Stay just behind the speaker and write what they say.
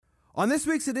On this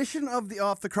week's edition of the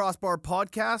Off the Crossbar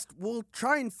podcast, we'll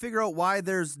try and figure out why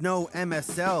there's no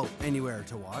MSL anywhere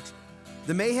to watch.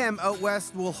 The mayhem out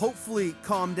west will hopefully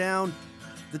calm down.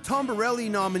 The Tomborelli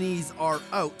nominees are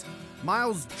out.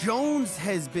 Miles Jones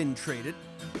has been traded.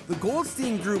 The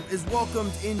Goldstein Group is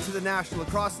welcomed into the National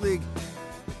Lacrosse League.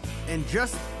 And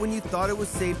just when you thought it was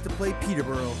safe to play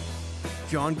Peterborough,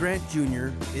 John Grant Jr.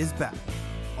 is back.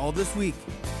 All this week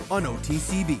on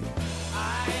OTCB.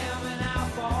 I am an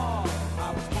outlaw.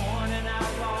 I was born an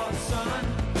outlaw's son.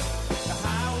 The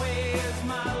highway is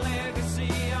my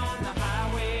legacy. On the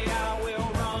highway I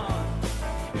will run.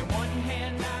 In one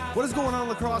hand I... What is going on,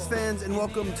 lacrosse fans, and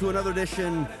welcome to another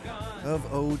edition of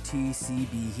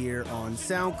OTCB here on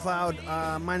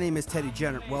SoundCloud. My name is Teddy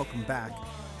Jenner. Welcome back.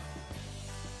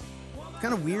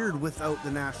 Kind of weird without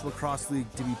the National Lacrosse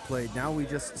League to be played. Now we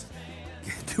just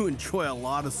get to enjoy a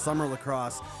lot of summer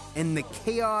lacrosse and the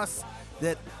chaos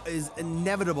that is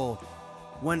inevitable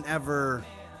whenever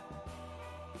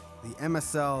the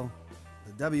MSL,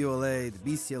 the WLA, the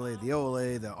BCLA, the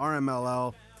OLA, the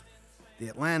RMLL, the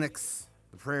Atlantics,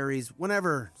 the Prairies,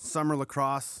 whenever summer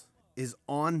lacrosse is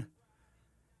on,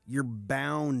 you're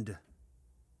bound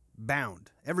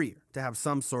every year to have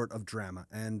some sort of drama.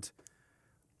 And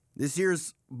this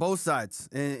year's both sides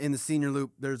in the senior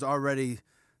loop. There's already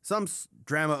some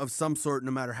drama of some sort,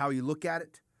 no matter how you look at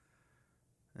it.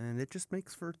 And it just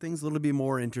makes for things a little bit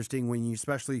more interesting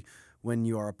especially when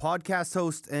you are a podcast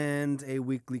host and a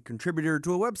weekly contributor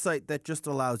to a website that just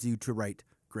allows you to write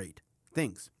great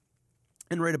things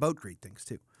and write about great things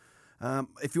too.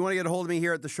 If you want to get a hold of me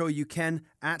here at the show, you can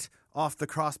at Off the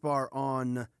Crossbar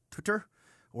on Twitter,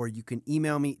 or you can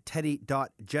email me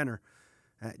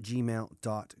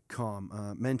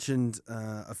teddy.jenner@gmail.com. Mentioned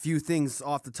a few things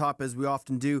off the top, as we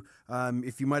often do.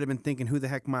 If you might have been thinking who the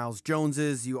heck Miles Jones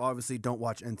is, you obviously don't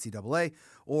watch NCAA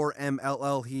or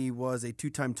MLL. He was a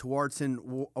two-time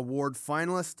Tewaaraton Award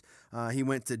finalist. He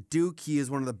went to Duke. He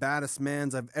is one of the baddest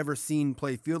mans I've ever seen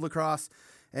play field lacrosse.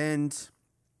 And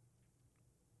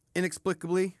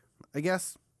inexplicably, I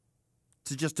guess,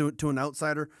 to an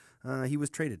outsider, he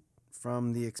was traded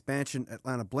from the expansion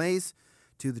Atlanta Blaze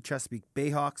to the Chesapeake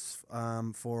Bayhawks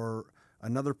for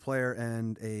another player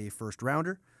and a first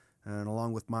rounder. And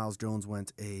along with Miles Jones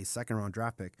went a second round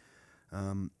draft pick.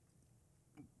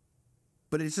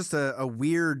 But it's just a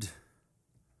weird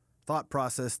thought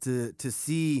process to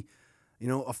see,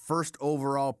 a first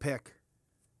overall pick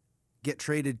get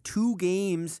traded 2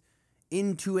 games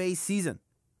into a season.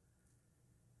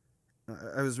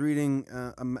 I was reading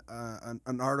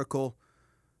an article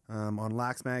on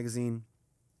Lax Magazine,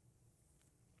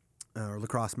 or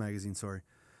Lacrosse Magazine, sorry.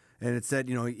 And it said,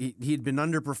 he'd been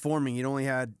underperforming. He'd only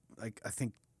had, I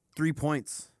think 3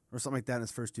 points or something like that in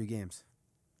his first 2 games.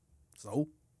 So,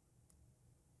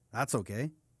 that's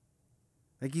okay.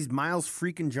 He's Miles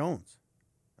freaking Jones.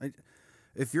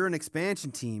 If you're an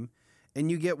expansion team and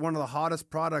you get one of the hottest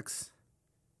products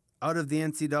out of the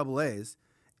NCAAs,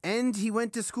 and he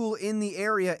went to school in the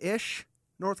area-ish,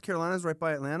 North Carolina's right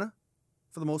by Atlanta,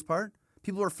 for the most part.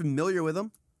 People are familiar with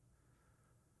him.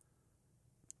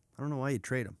 I don't know why you'd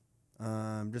trade him.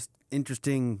 Just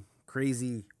interesting,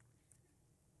 crazy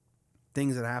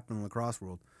things that happen in the lacrosse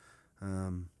world.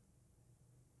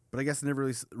 But I guess I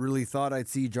never really thought I'd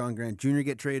see John Grant Jr.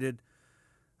 get traded.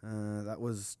 That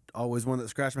was always one that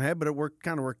scratched my head, but it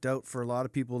kind of worked out for a lot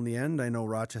of people in the end. I know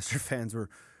Rochester fans were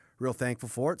real thankful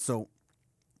for it. So,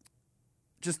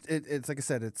 just it's like I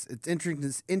said, it's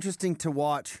interesting to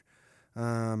watch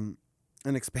an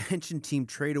expansion team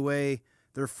trade away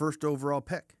their first overall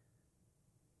pick.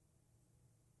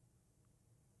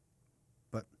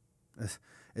 But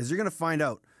as you're going to find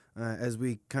out as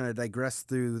we kind of digress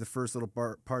through the first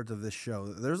little part of this show,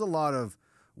 there's a lot of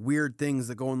weird things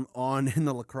that go on in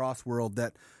the lacrosse world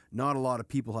that not a lot of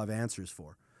people have answers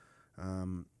for.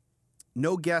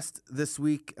 No guest this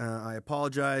week. I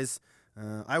apologize.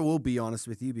 I will be honest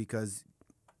with you, because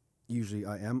usually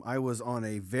I am. I was on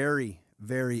a very,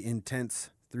 very intense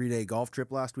 3-day golf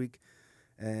trip last week,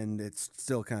 and it's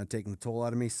still kind of taking the toll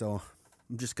out of me, so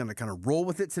I'm just going to kind of roll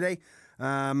with it today.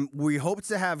 We hope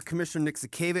to have Commissioner Nick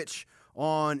Sakiewicz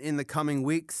on in the coming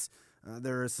weeks.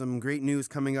 There is some great news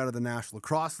coming out of the National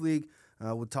Lacrosse League.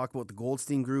 We'll talk about the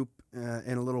Goldstein Group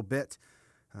in a little bit.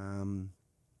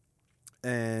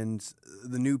 And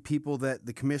the new people that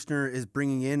the commissioner is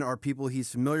bringing in are people he's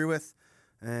familiar with.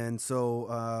 And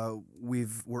so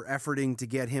we're efforting to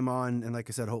get him on. And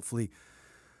like I said, hopefully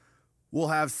we'll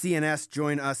have CNS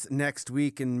join us next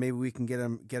week, and maybe we can get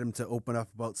him to open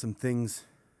up about some things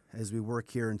as we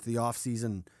work here into the off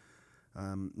season.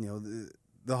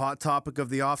 The hot topic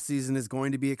of the off season is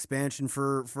going to be expansion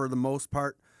for the most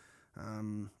part.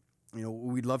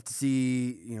 We'd love to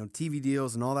see, TV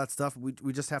deals and all that stuff.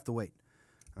 We just have to wait.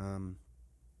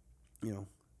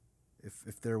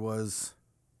 If there was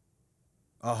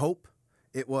a hope,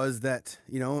 it was that,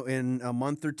 in a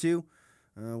month or two,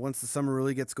 once the summer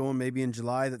really gets going, maybe in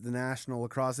July, that the National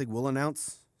Lacrosse League will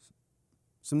announce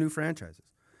some new franchises.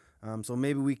 So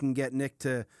maybe we can get Nick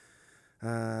to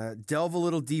delve a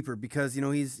little deeper, because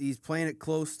he's playing it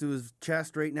close to his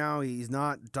chest right now. He's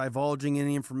not divulging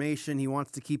any information. He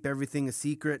wants to keep everything a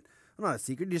secret. Well, not a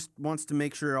secret. He just wants to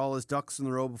make sure all his ducks in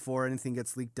the row before anything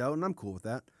gets leaked out, and I'm cool with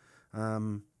that.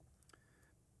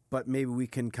 But maybe we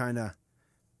can kind of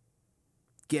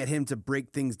get him to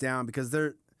break things down, because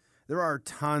there are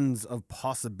tons of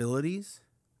possibilities.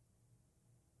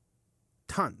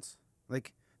 Tons.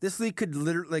 Like, this league could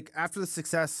literally, after the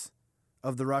success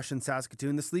of the Rush and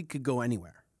Saskatoon, this league could go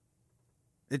anywhere.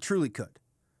 It truly could.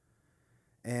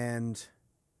 And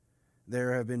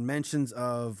there have been mentions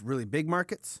of really big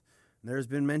markets. There's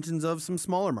been mentions of some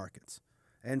smaller markets.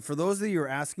 And for those of you who are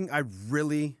asking, I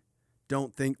really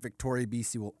don't think Victoria,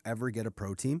 BC will ever get a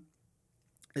pro team.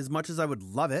 As much as I would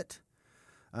love it,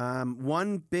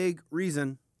 one big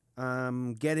reason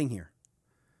getting here.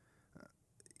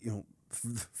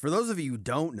 For those of you who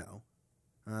don't know,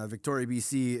 Victoria,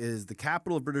 BC is the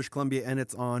capital of British Columbia, and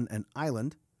it's on an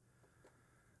island.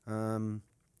 And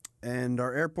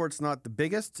our airport's not the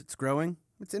biggest. It's growing.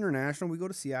 It's international. We go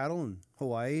to Seattle and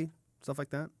Hawaii, stuff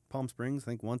like that. Palm Springs, I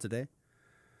think once a day.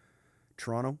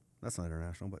 Toronto, that's not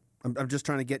international, but I'm just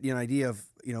trying to get you an idea of,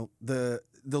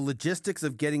 the logistics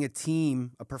of getting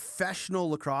a professional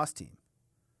lacrosse team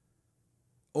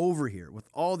over here with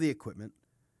all the equipment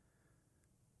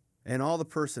and all the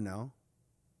personnel.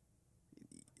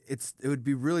 It would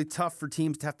be really tough for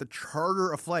teams to have to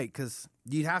charter a flight, because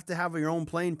you'd have to have your own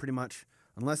plane pretty much,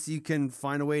 unless you can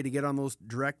find a way to get on those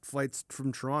direct flights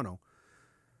from Toronto.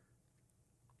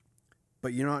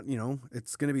 But you're not,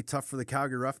 it's going to be tough for the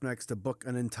Calgary Roughnecks to book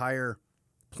an entire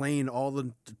plane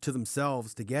all to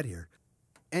themselves to get here.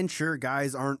 And sure,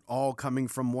 guys aren't all coming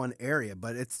from one area,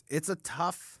 but it's a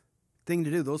tough thing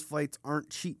to do. Those flights aren't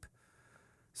cheap.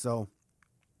 So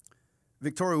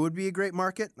Victoria would be a great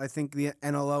market. I think the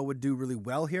NLL would do really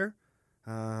well here.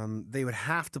 They would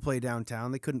have to play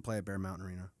downtown. They couldn't play at Bear Mountain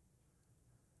Arena.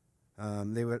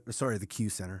 The Q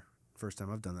Center. First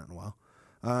time I've done that in a while.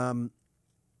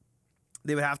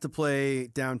 They would have to play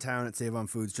downtown at Save on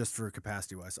Foods just for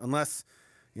capacity-wise. Unless,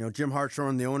 Jim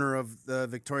Hartshorn, the owner of the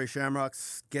Victoria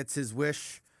Shamrocks, gets his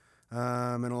wish,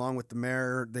 and along with the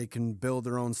mayor, they can build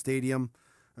their own stadium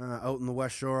out in the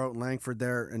West Shore, out in Langford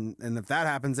there. And if that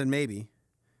happens, then maybe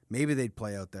they'd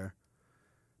play out there.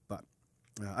 But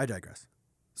I digress.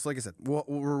 So like I said,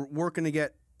 we're working to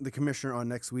get the commissioner on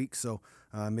next week, so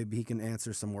maybe he can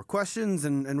answer some more questions,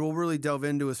 and we'll really delve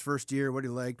into his first year, what he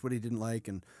liked, what he didn't like,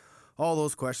 and all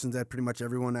those questions that pretty much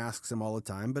everyone asks him all the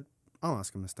time. But I'll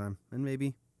ask him this time, and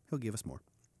maybe he'll give us more.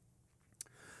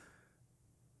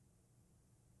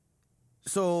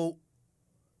 So,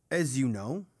 as you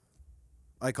know,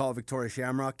 I call Victoria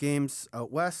Shamrock games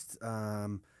out west.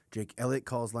 Jake Elliott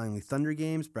calls Langley Thunder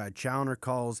games. Brad Challoner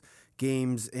calls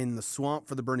games in the Swamp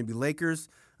for the Burnaby Lakers.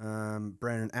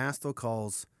 Brandon Astle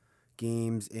calls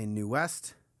games in New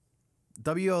West.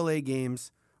 WLA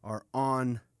games are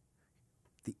on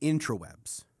the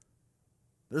intrawebs.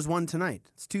 There's one tonight.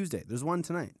 It's Tuesday. There's one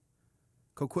tonight.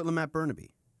 Coquitlam at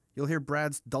Burnaby. You'll hear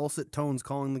Brad's dulcet tones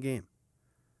calling the game.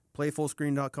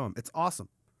 Playfullscreen.com. It's awesome.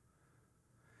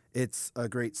 It's a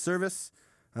great service.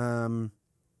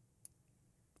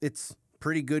 It's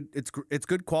pretty good. It's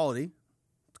good quality.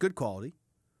 It's good quality.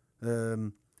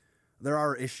 There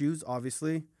are issues,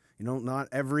 obviously. Not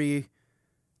every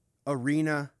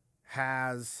arena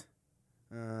has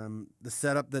the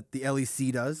setup that the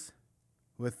LEC does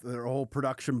with their whole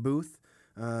production booth.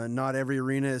 Not every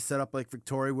arena is set up like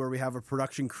Victoria, where we have a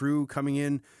production crew coming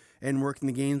in and working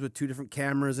the games with two different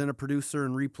cameras and a producer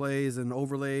and replays and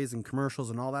overlays and commercials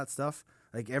and all that stuff.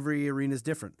 Like, every arena is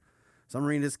different. Some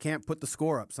arenas can't put the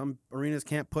score up. Some arenas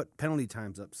can't put penalty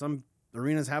times up. Some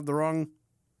arenas have the wrong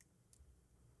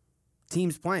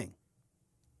teams playing.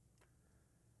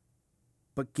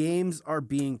 But games are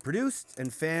being produced,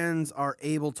 and fans are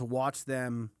able to watch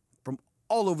them from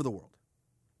all over the world.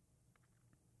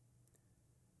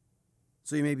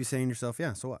 So you may be saying to yourself,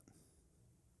 yeah, so what?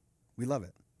 We love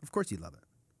it. Of course you love it.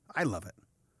 I love it.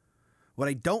 What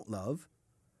I don't love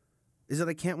is that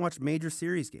I can't watch major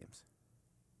series games.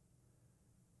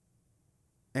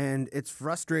 And it's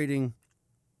frustrating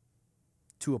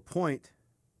to a point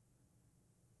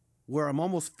where I'm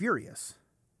almost furious,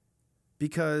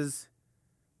 because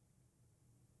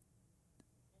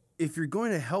if you're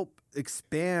going to help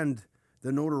expand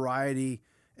the notoriety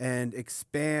and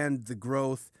expand the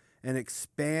growth and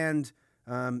expand,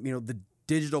 the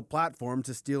digital platform,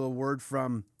 to steal a word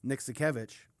from Nick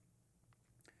Sakiewicz,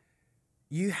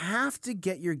 you have to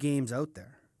get your games out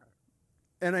there.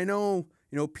 And I know,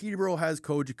 Peterborough has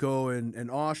Kojiko and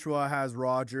Oshawa has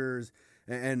Rogers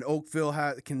and Oakville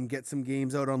can get some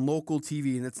games out on local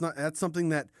TV. And that's something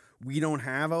that we don't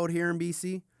have out here in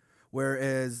BC.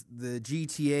 Whereas the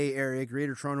GTA area,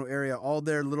 Greater Toronto area, all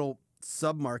their little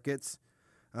sub-markets,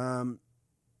 a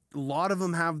lot of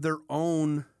them have their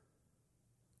own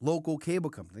local cable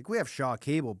company. Like we have Shaw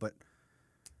Cable, but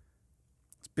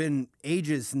it's been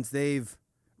ages since they've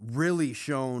really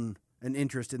shown an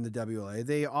interest in the WLA.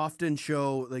 They often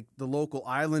show, like the local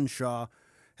Island Shaw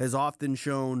has often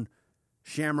shown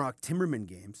Shamrock Timberman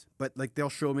games, but like they'll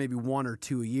show maybe 1 or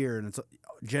 2 a year, and it's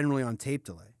generally on tape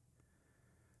delay.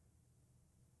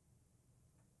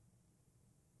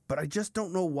 But I just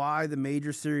don't know why the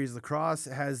Major Series Lacrosse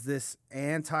has this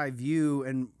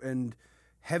anti-view and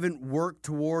haven't worked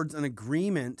towards an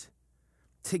agreement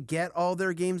to get all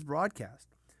their games broadcast.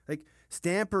 Like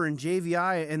Stamper and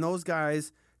JVI and those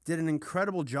guys did an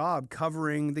incredible job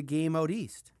covering the game out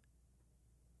east.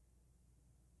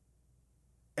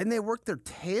 And they worked their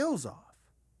tails off.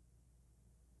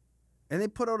 And they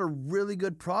put out a really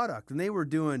good product. And they were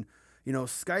doing,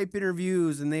 Skype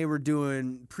interviews, and they were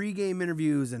doing pregame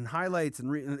interviews and highlights.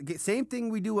 And same thing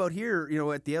we do out here,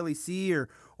 at the LEC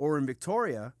or in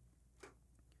Victoria.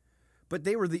 But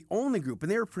they were the only group,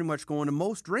 and they were pretty much going to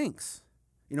most rinks.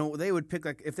 They would pick,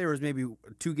 like, if there was maybe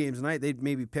 2 games a night, they'd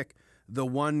maybe pick the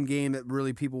one game that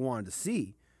really people wanted to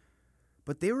see.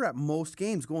 But they were at most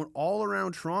games, going all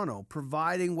around Toronto,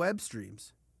 providing web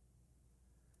streams.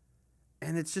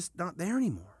 And it's just not there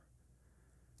anymore.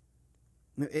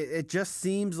 It just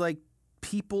seems like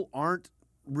people aren't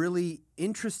really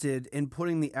interested in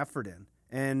putting the effort in.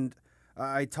 And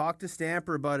I talked to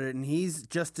Stamper about it, and he's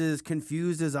just as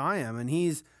confused as I am, and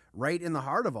he's right in the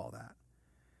heart of all that.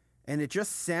 And it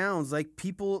just sounds like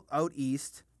people out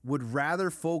east would rather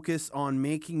focus on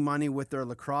making money with their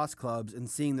lacrosse clubs and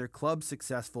seeing their clubs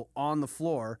successful on the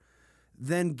floor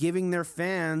than giving their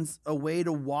fans a way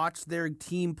to watch their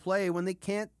team play when they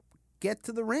can't get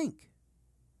to the rink.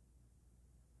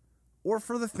 Or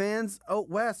for the fans out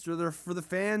west, or for the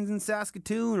fans in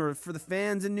Saskatoon, or for the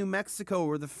fans in New Mexico,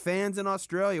 or the fans in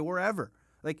Australia, wherever.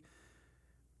 Like,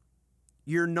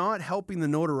 you're not helping the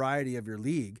notoriety of your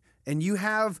league, and you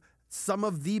have some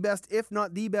of the best, if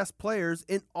not the best players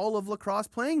in all of lacrosse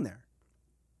playing there.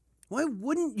 Why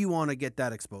wouldn't you want to get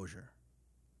that exposure?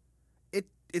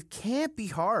 It can't be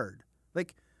hard.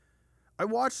 Like, I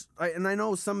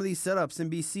know some of these setups in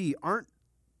BC aren't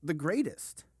the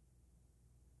greatest.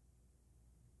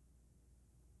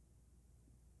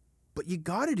 But you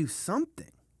got to do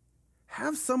something.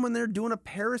 Have someone there doing a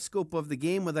periscope of the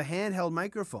game with a handheld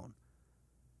microphone.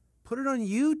 Put it on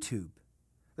YouTube.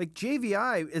 Like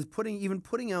JVI is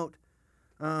putting out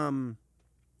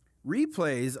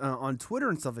replays on Twitter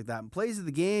and stuff like that, and plays of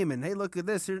the game, and hey, look at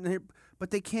this, here, but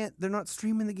they're not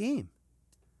streaming the game.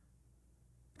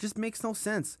 It just makes no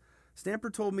sense. Stamper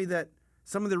told me that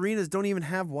some of the arenas don't even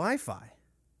have Wi-Fi.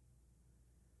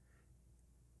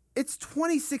 It's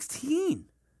 2016.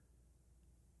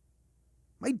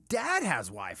 My dad has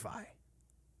Wi-Fi.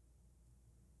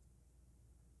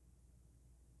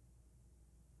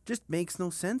 Just makes no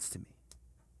sense to me.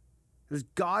 There's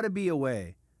got to be a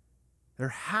way. There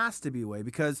has to be a way,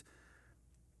 because,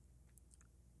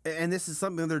 and this is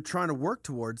something they're trying to work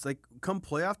towards, like come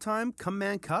playoff time, come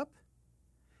Man Cup,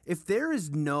 if there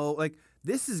is no, like,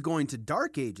 this is going to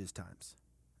dark ages times.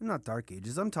 Not dark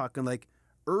ages, I'm talking like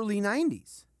early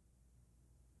 90s.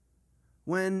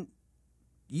 When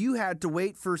you had to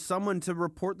wait for someone to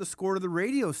report the score to the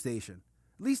radio station.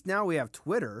 At least now we have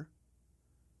Twitter.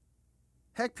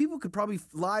 Heck, people could probably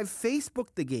live Facebook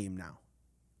the game now.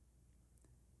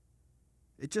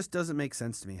 It just doesn't make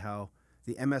sense to me how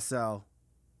the MSL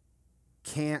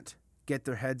can't get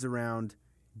their heads around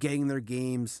getting their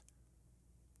games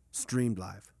streamed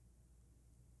live.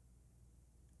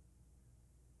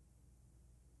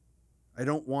 I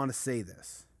don't want to say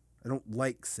this. I don't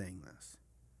like saying this.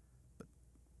 But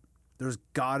there's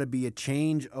got to be a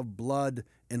change of blood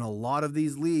in a lot of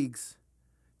these leagues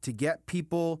to get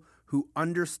people who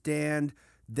understand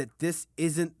that this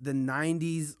isn't the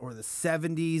 90s or the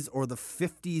 70s or the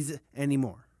 50s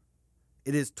anymore.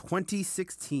 It is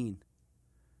 2016.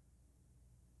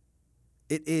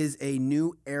 It is a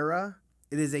new era.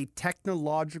 It is a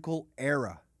technological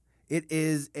era. It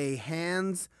is a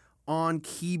hands-on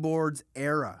keyboards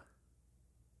era.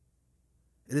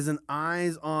 It is an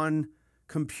eyes on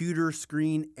computer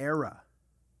screen era.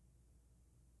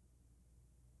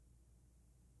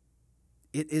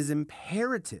 It is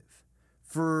imperative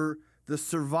for the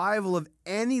survival of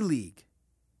any league,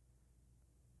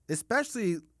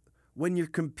 especially when you're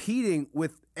competing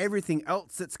with everything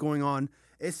else that's going on,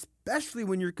 especially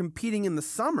when you're competing in the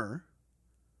summer,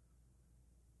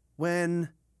 when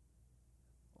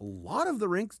a lot of the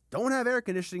rinks don't have air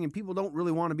conditioning and people don't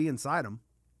really want to be inside them,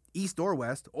 east or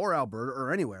west or Alberta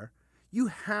or anywhere. You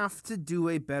have to do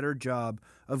a better job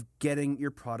of getting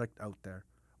your product out there.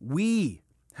 We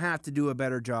have to do a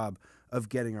better job of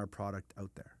getting our product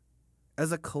out there.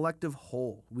 As a collective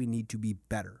whole, we need to be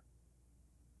better.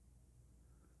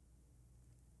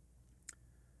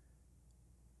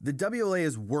 The WLA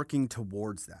is working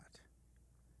towards that.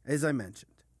 As I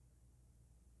mentioned,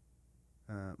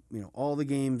 all the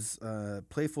games,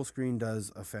 Playful Screen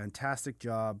does a fantastic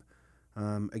job.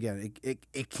 Again,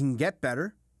 it can get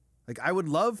better. Like, I would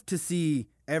love to see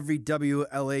every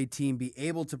WLA team be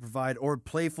able to provide or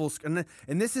Playful, and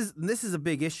this is a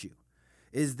big issue,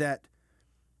 is that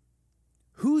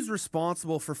who's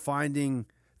responsible for finding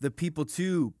the people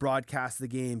to broadcast the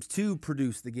games, to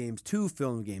produce the games, to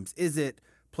film the games? Is it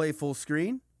Playful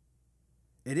Screen?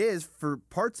 It is for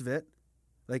parts of it.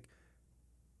 Like,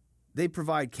 they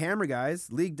provide camera guys.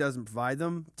 League doesn't provide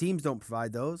them. Teams don't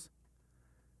provide those.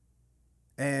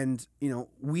 And,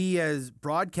 we as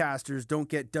broadcasters don't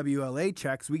get WLA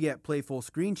checks. We get Playful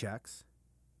Screen checks.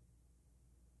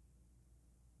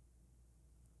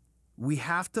 We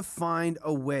have to find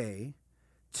a way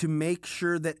to make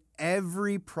sure that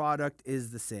every product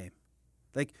is the same.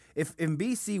 Like, if in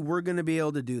BC we're going to be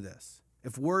able to do this,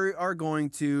 if we are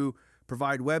going to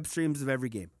provide web streams of every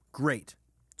game, great.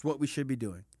 It's what we should be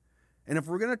doing. And if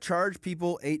we're going to charge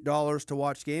people $8 to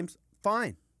watch games,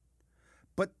 fine.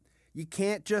 But you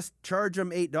can't just charge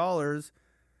them $8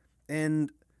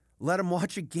 and let them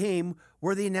watch a game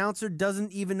where the announcer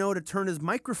doesn't even know to turn his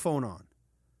microphone on.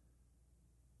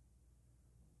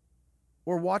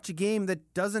 Or watch a game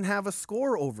that doesn't have a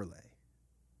score overlay.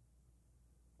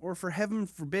 Or, for heaven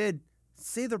forbid,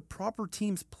 say the proper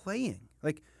team's playing.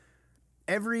 Like,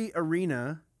 every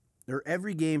arena or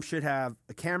every game should have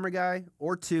a camera guy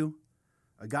or two,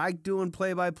 a guy doing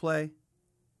play-by-play,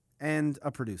 and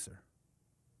a producer.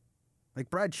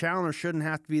 Like, Brad Challoner shouldn't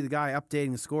have to be the guy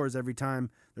updating the scores every time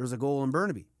there's a goal in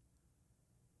Burnaby.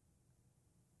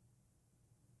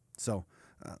 So,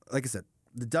 like I said,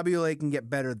 the WLA can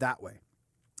get better that way.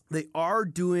 They are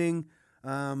doing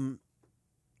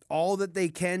all that they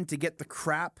can to get the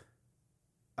crap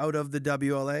out of the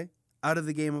WLA, out of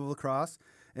the game of lacrosse.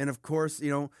 And of course,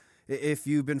 if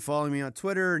you've been following me on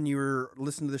Twitter and you were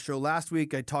listening to the show last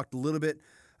week, I talked a little bit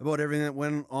about everything that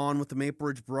went on with the Maple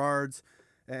Ridge Burrards,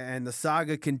 and the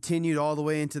saga continued all the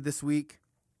way into this week.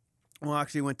 Well,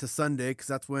 actually it went to Sunday because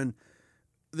that's when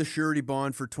the surety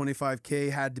bond for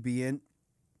 $25,000 had to be in.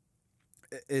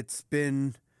 It's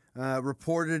been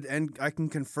reported, and I can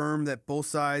confirm that both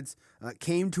sides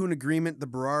came to an agreement, the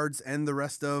Burrards and the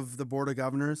rest of the Board of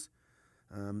Governors.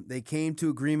 They came to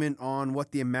agreement on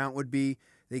what the amount would be.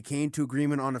 They came to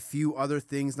agreement on a few other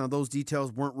things. Now, those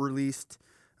details weren't released.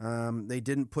 They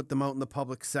didn't put them out in the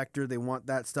public sector. They want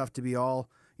that stuff to be all,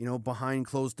 behind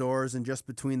closed doors and just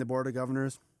between the Board of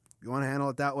Governors. If you want to handle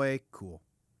it that way, cool.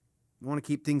 You want to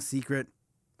keep things secret,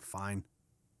 fine.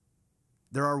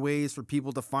 There are ways for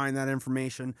people to find that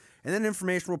information, and that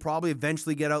information will probably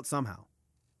eventually get out somehow.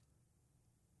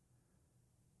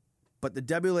 But the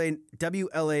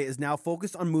WLA is now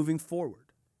focused on moving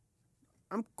forward.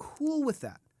 I'm cool with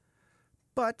that.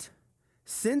 But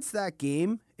since that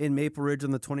game in Maple Ridge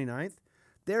on the 29th,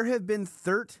 there have been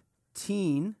 11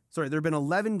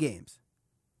 games.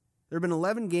 There have been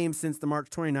 11 games since the March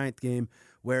 29th game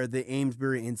where the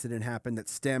Amesbury incident happened that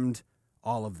stemmed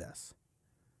all of this.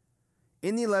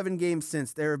 In the 11 games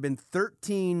since, there have been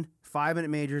 13 5-minute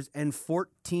majors and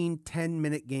 14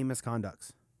 10-minute game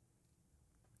misconducts.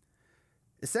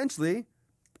 Essentially,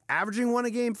 averaging one a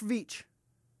game for each.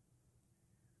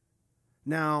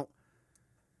 Now,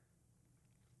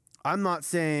 I'm not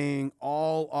saying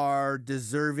all are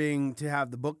deserving to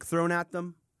have the book thrown at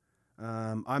them.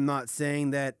 I'm not saying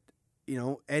that,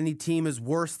 any team is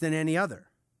worse than any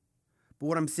other. But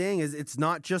what I'm saying is it's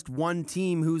not just one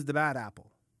team who's the bad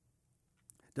apple.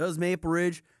 Does Maple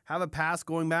Ridge have a past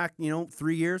going back,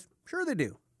 3 years? Sure they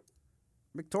do.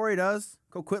 Victoria does.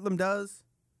 Coquitlam does.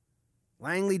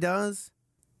 Langley does.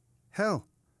 Hell,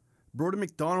 Broden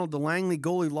McDonald, the Langley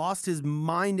goalie, lost his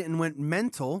mind and went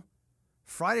mental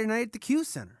Friday night at the Q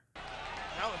Center.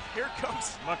 Now here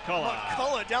comes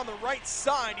McCullough down the right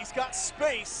side. He's got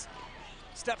space.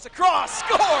 Steps across,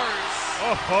 scores!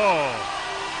 Oh-ho!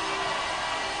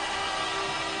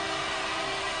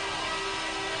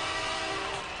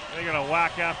 They're going to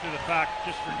whack after the fact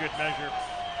just for good measure.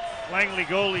 Langley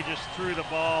goalie just threw the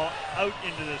ball out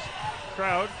into this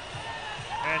crowd,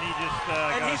 and he just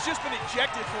he's just been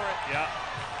ejected for it. Yeah.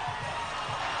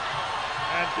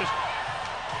 And just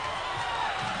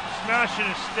smashing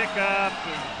his stick up,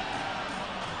 and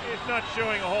he's not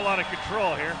showing a whole lot of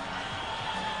control here.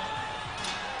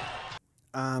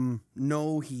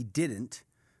 No, he didn't.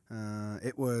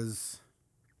 It was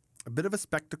a bit of a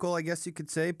spectacle, I guess you could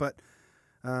say, but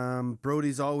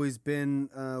Brody's always been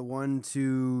one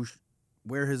to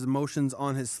wear his emotions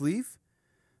on his sleeve.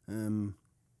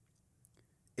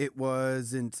 It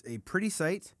wasn't a pretty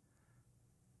sight,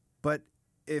 but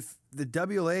if the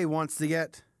WLA wants to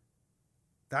get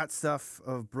that stuff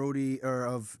of Brody or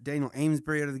of Daniel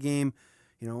Amesbury out of the game,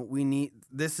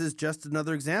 this is just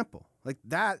another example. Like,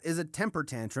 that is a temper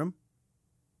tantrum,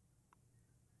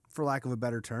 for lack of a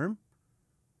better term.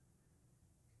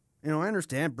 I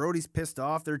understand Brody's pissed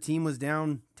off. Their team was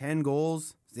down 10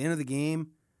 goals. It's the end of the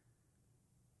game.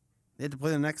 They had to play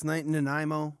the next night in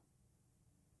Nanaimo.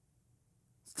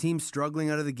 This team's struggling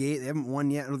out of the gate. They haven't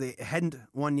won yet, or they hadn't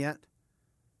won yet.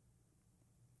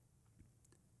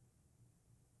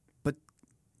 But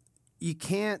you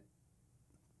can't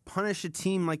punish a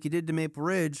team like you did to Maple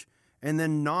Ridge and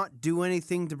then not do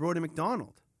anything to Brodie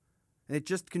McDonald. And it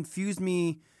just confused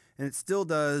me, and it still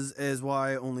does, as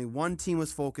why only one team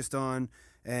was focused on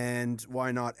and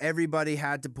why not everybody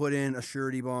had to put in a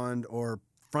surety bond or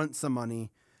front some money.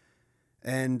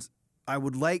 And I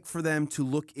would like for them to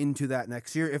look into that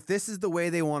next year. If this is the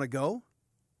way they want to go,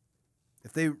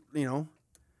 if they,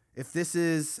 if this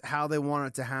is how they want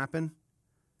it to happen,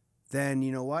 then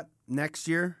you know what? Next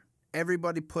year,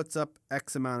 everybody puts up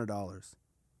X amount of dollars.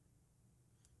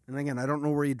 And again, I don't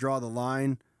know where you draw the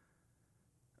line.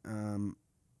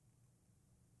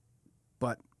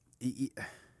 But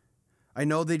I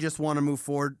know they just want to move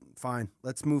forward. Fine,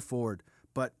 let's move forward.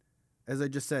 But as I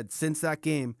just said, since that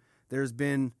game, there's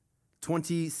been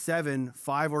 27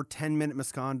 5 or 10 minute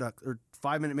misconduct, or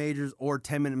 5-minute majors or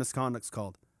 10-minute misconducts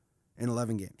called in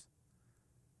 11 games.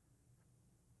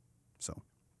 So,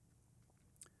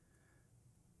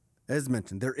 as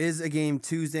mentioned, there is a game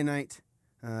Tuesday night,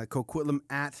 Coquitlam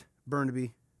at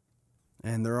Burnaby,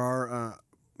 and there are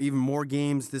even more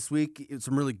games this week.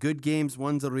 Some really good games,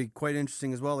 ones that will be quite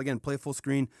interesting as well. Again,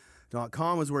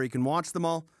 playfullscreen.com is where you can watch them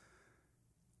all.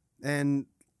 And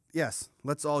yes,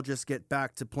 let's all just get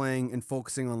back to playing and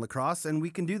focusing on lacrosse, and we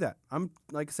can do that. I'm,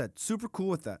 like I said, super cool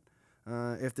with that.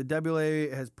 If the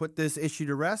WA has put this issue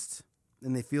to rest,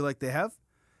 and they feel like they have,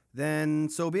 then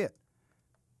so be it.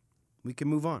 We can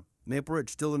move on. Maple Ridge,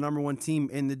 still the number one team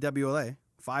in the WLA,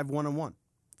 5-1-1.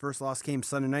 First loss came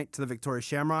Sunday night to the Victoria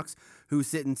Shamrocks, who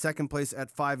sit in second place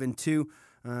at 5-2.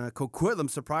 Coquitlam,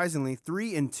 surprisingly,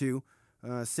 3-2,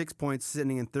 6 points,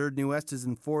 sitting in third. New West is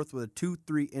in fourth with a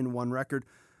 2-3-1 record,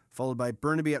 followed by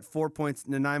Burnaby at 4 points.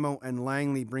 Nanaimo and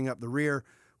Langley bring up the rear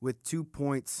with 2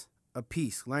 points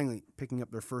apiece. Langley picking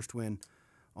up their first win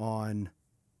on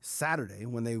Saturday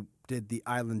when they did the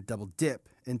Island double dip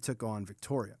and took on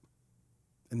Victoria,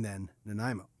 and then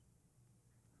Nanaimo.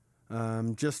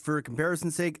 Just for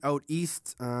comparison's sake, out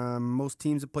east, most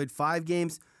teams have played 5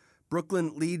 games.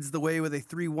 Brooklyn leads the way with a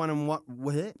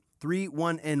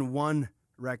 3-1-1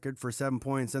 record for 7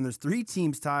 points, and there's 3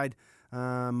 teams tied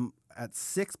at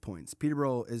 6 points.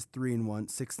 Peterborough is 3-1.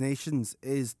 Six Nations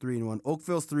is 3-1.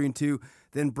 Oakville's 3-2.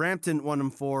 Then Brampton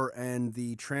 1-4, and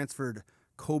the transferred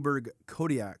Cobourg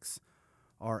Kodiaks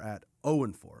are at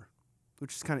 0-4,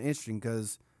 which is kind of interesting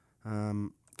because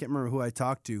can't remember who I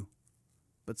talked to,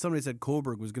 but somebody said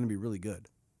Cobourg was going to be really good.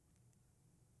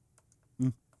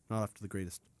 Not after the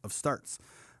greatest of starts.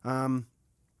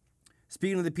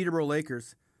 Speaking of the Peterborough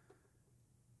Lakers,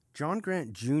 John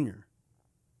Grant Jr.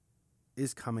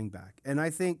 is coming back. And I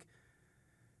think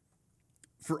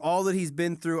for all that he's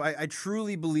been through, I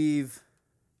truly believe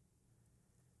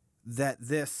that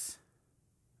this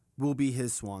will be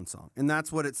his swan song. And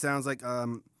that's what it sounds like.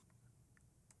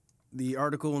 The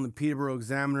article in the Peterborough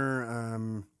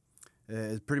Examiner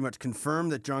is pretty much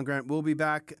confirmed that John Grant will be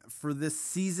back for this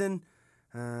season.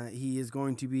 He is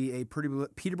going to be a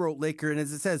Peterborough Laker, and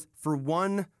as it says, for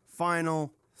one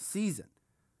final season.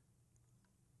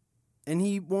 And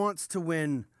he wants to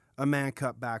win a Mann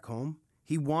Cup back home.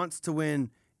 He wants to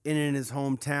win in his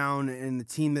hometown and the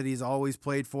team that he's always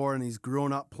played for and he's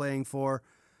grown up playing for,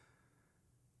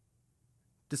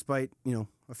 despite,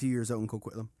 a few years out in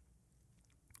Coquitlam.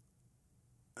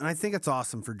 And I think it's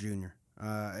awesome for Junior.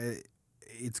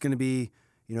 It's going to be,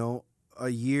 a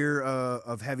year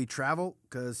of heavy travel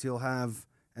because he'll have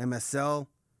MSL.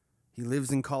 He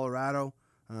lives in Colorado.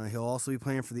 He'll also be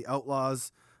playing for the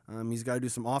Outlaws. He's got to do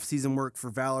some off-season work for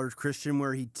Valor Christian,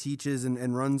 where he teaches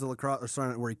and runs a lacrosse, or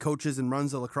sorry, where he coaches and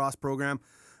runs a lacrosse program.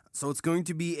 So it's going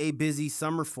to be a busy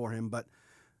summer for him. But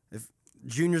if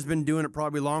Junior's been doing it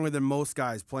probably longer than most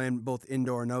guys, playing both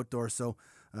indoor and outdoor. So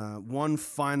one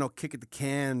final kick at the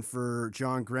can for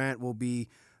John Grant will be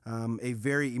a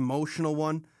very emotional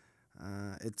one.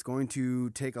 It's going to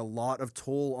take a lot of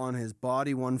toll on his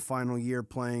body, one final year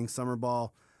playing summer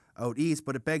ball out east.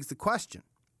 But it begs the question,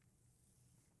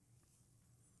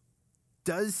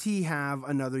 does he have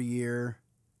another year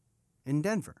in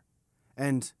Denver?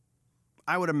 And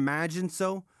I would imagine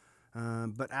so.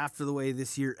 But after the way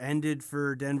this year ended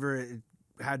for Denver, it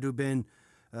had to have been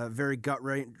a very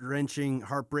gut-wrenching,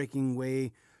 heartbreaking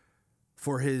way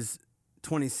for his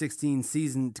 2016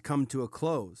 season to come to a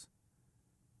close.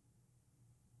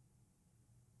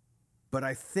 But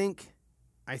I think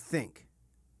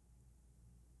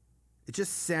it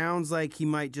just sounds like he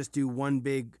might just do one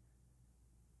big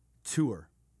tour.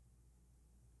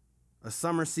 A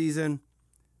summer season,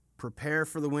 prepare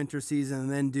for the winter season,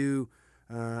 and then do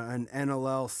an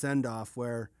NLL send-off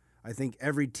where I think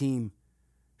every team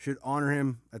should honor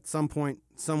him at some point,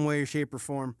 some way, shape, or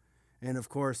form. And, of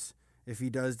course, if he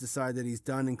does decide that he's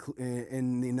done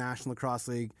in the National Lacrosse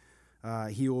League,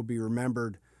 he will be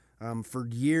remembered for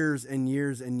years and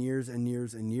years and years and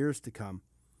years and years to come.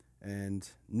 And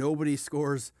nobody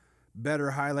scores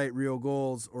better highlight reel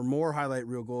goals or more highlight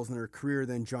reel goals in their career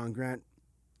than John Grant.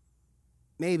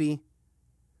 Maybe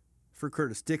for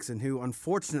Curtis Dixon, who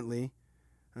unfortunately,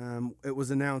 it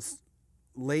was announced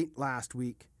late last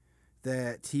week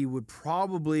that he would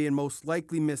probably and most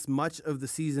likely miss much of the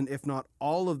season, if not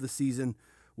all of the season,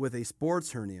 with a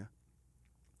sports hernia.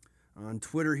 On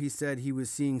Twitter, he said he was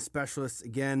seeing specialists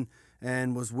again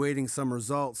and was waiting some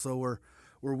results. So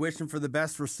we're wishing for the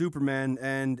best for Superman,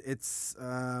 and it's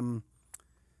a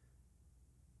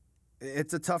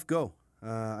tough go.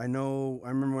 I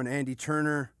remember when Andy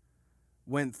Turner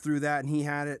went through that and he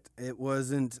had it. It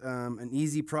wasn't an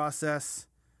easy process.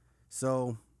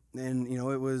 So, and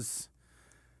it was,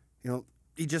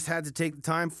 he just had to take the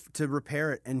time to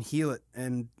repair it and heal it.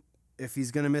 And if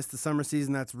he's going to miss the summer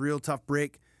season, that's a real tough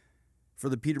break for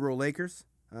the Peterborough Lakers.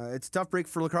 It's a tough break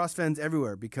for lacrosse fans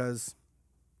everywhere because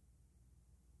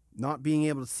not being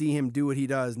able to see him do what he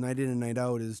does night in and night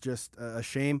out is just a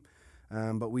shame.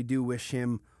 But we do wish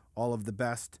him all of the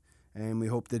best, and we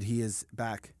hope that he is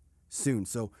back soon.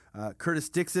 So Curtis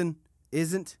Dixon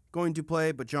isn't going to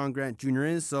play, but John Grant Jr.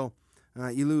 is. So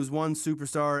you lose one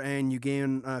superstar and you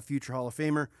gain a future Hall of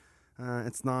Famer.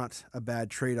 It's not a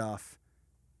bad trade-off,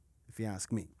 if you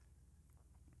ask me.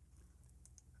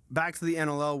 Back to the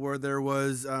NLL, where there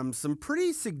was some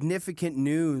pretty significant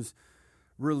news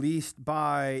released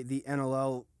by the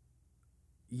NLL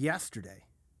yesterday.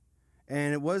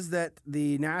 And it was that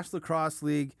the National Lacrosse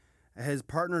League has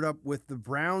partnered up with the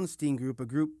Brownstein Group,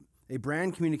 a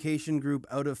brand communication group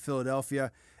out of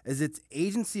Philadelphia, as its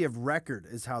agency of record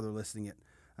is how they're listing it.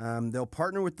 They'll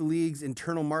partner with the league's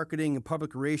internal marketing and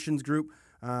public relations group,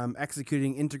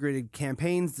 executing integrated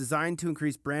campaigns designed to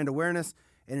increase brand awareness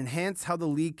and enhance how the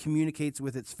league communicates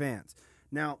with its fans.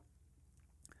 Now,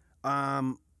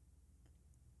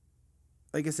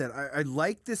 like I said, I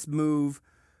like this move,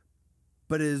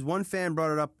 but as one fan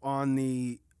brought it up on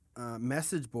the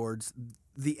message boards,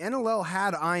 the NLL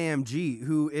had IMG,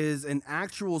 who is an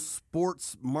actual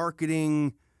sports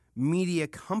marketing media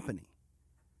company.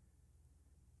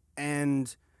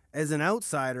 And as an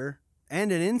outsider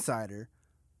and an insider,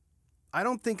 I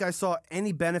don't think I saw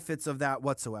any benefits of that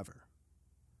whatsoever.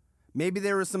 Maybe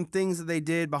there were some things that they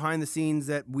did behind the scenes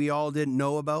that we all didn't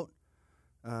know about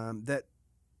that,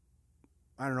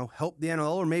 I don't know, helped the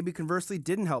NLL, or maybe conversely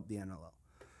didn't help the NLL.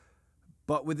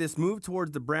 But with this move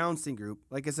towards the Brownstein Group,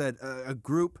 like I said, a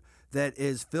group that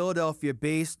is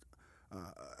Philadelphia-based,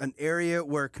 an area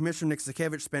where Commissioner Nick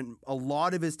Sakiewicz spent a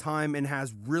lot of his time and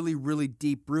has really, really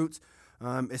deep roots,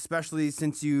 especially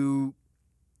since you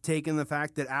take in the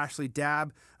fact that Ashley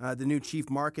Dabb, the new chief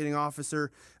marketing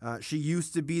officer, she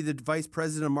used to be the vice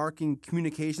president of marketing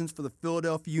communications for the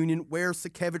Philadelphia Union, where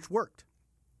Sakiewicz worked.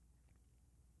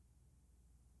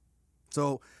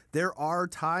 So there are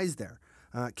ties there.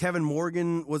 Kevin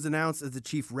Morgan was announced as the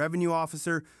chief revenue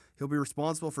officer. He'll be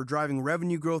responsible for driving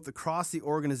revenue growth across the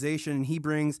organization, and he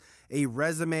brings a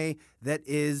resume that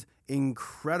is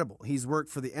incredible. He's worked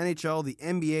for the NHL, the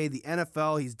NBA, the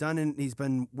NFL. He's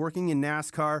been working in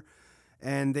NASCAR,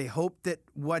 and they hope that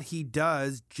what he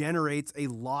does generates a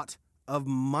lot of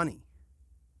money.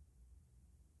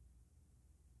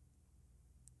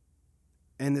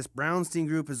 And this Brownstein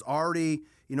group has already,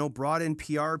 brought in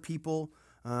PR people.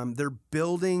 They're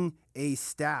building a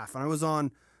staff. And I was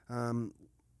on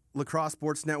Lacrosse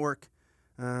Sports Network,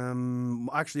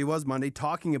 actually it was Monday,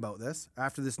 talking about this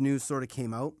after this news sort of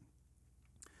came out.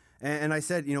 And I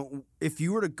said, if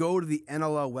you were to go to the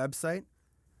NLL website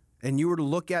and you were to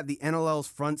look at the NLL's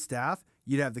front staff,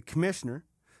 you'd have the commissioner,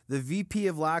 the VP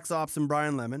of Lax Ops and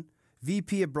Brian Lemon,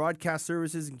 VP of Broadcast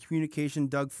Services and Communication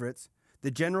Doug Fritz, the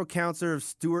General Counsel of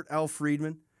Stuart L.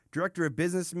 Friedman, Director of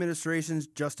Business Administrations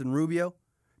Justin Rubio,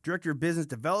 Director of Business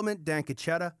Development Dan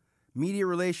Cacetta, Media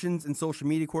Relations and Social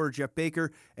Media Coordinator Jeff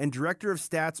Baker, and Director of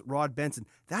Stats Rod Benson.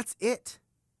 That's it.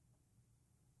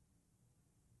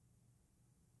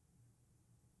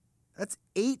 That's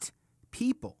 8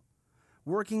 people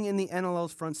working in the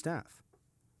NLL's front staff.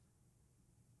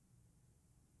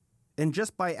 And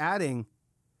just by adding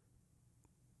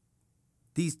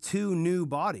these 2 new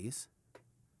bodies,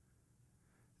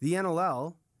 the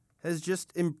NLL has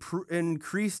just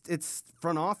increased its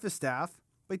front office staff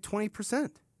by 20%.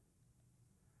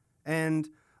 And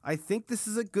I think this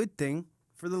is a good thing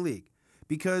for the league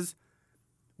because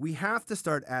we have to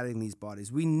start adding these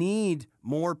bodies. We need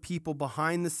more people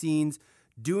behind the scenes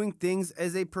doing things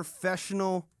as a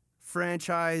professional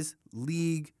franchise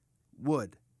league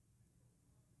would.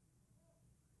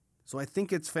 So I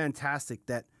think it's fantastic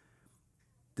that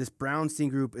this Brownstein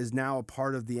group is now a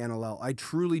part of the NLL. I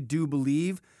truly do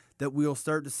believe that we'll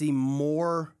start to see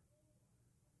more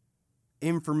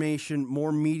information,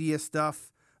 more media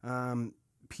stuff,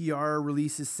 PR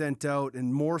releases sent out,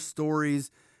 and more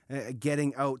stories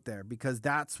getting out there, because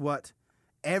that's what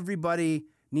everybody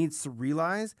needs to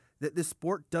realize, that this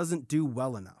sport doesn't do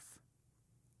well enough.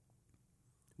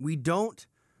 We don't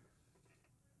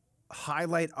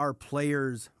highlight our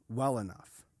players well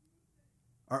enough.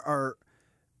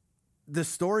 The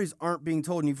stories aren't being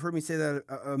told, and you've heard me say that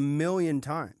a million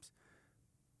times.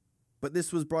 But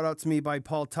this was brought out to me by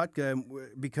Paul Tutka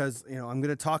because I'm going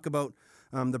to talk about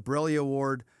the Borrelli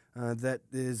Award that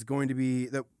is going to be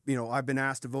that I've been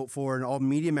asked to vote for, and all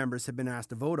media members have been asked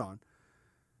to vote on.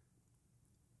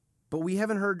 But we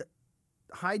haven't heard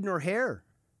hide nor hair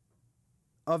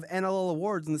of NLL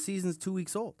awards, and the season's 2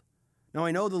 weeks old. Now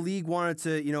I know the league wanted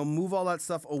to move all that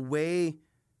stuff away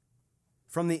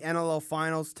from the NLL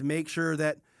finals to make sure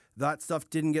that that stuff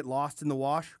didn't get lost in the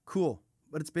wash. Cool,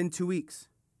 but it's been 2 weeks.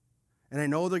 And I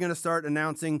know they're going to start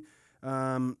announcing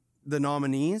the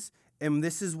nominees, and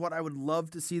this is what I would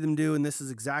love to see them do, and this is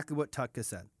exactly what Tutka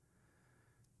said.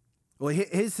 Well,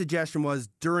 his suggestion was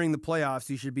during the playoffs,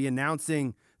 you should be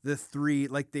announcing the 3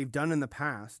 like they've done in the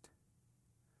past.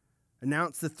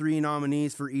 Announce the 3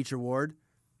 nominees for each award,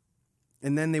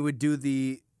 and then they would do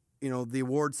the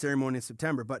award ceremony in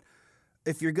September. But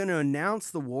if you're going to announce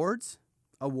the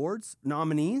awards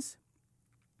nominees,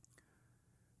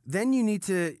 then you need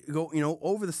to go,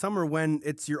 over the summer when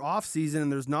it's your off season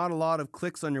and there's not a lot of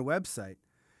clicks on your website,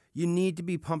 you need to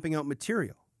be pumping out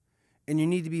material, and you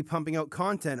need to be pumping out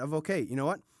content of, okay, you know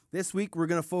what? This week we're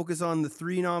going to focus on the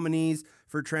 3 nominees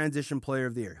for Transition Player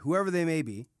of the Year, whoever they may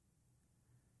be,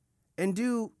 and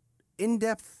do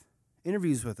in-depth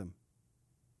interviews with them,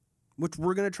 which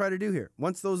we're going to try to do here.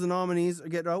 Once those nominees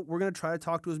get out, we're going to try to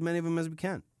talk to as many of them as we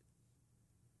can.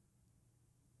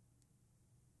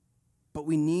 But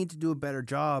we need to do a better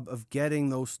job of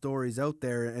getting those stories out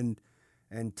there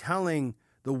and telling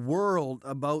the world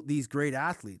about these great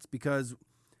athletes, because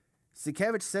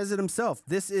Sikevich says it himself.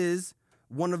 This is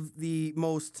one of the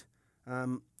most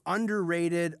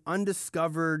underrated,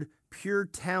 undiscovered, pure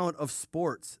talent of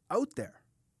sports out there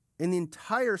in the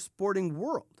entire sporting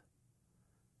world.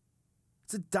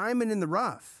 It's a diamond in the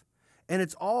rough, and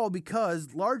it's all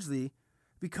largely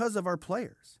because of our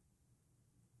players.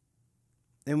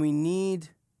 And we need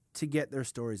to get their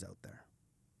stories out there.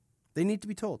 They need to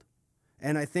be told.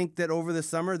 And I think that over the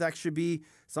summer, that should be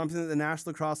something that the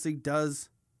National Lacrosse League does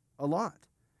a lot.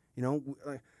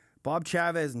 Bob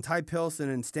Chavez and Ty Pilson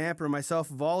and Stamper and myself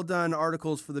have all done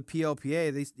articles for the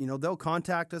PLPA. They'll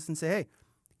contact us and say, hey,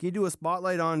 can you do a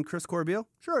spotlight on Chris Corbeil?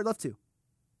 Sure, I'd love to.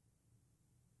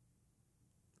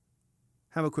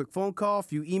 Have a quick phone call, a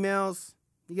few emails,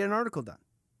 you get an article done.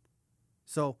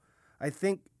 So I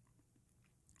think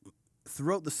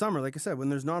throughout the summer, like I said, when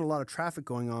there's not a lot of traffic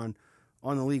going on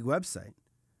the league website,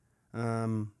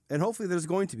 and hopefully there's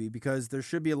going to be, because there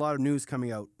should be a lot of news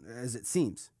coming out, as it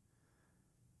seems.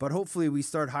 But hopefully we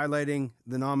start highlighting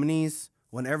the nominees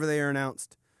whenever they are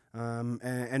announced,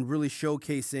 and really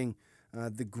showcasing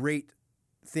the great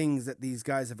things that these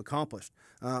guys have accomplished.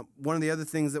 One of the other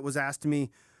things that was asked to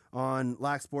me on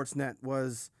Lax Sportsnet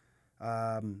was,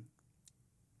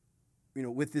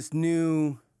 with this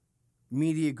new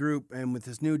media group and with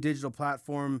this new digital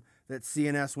platform that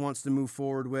CNS wants to move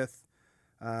forward with,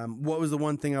 what was the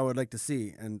one thing I would like to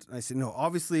see? And I said, no,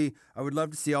 obviously I would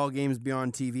love to see all games be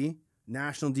on TV,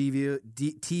 national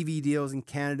TV deals in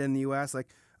Canada and the US. Like,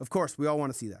 of course, we all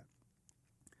want to see that.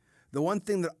 The one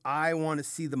thing that I want to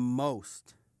see the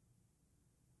most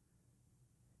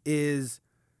is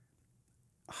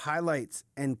highlights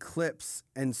and clips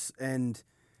and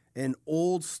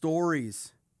old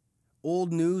stories,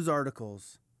 old news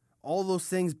articles, all those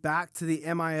things back to the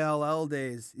MILL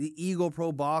days, the Eagle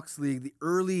Pro Box League, the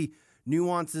early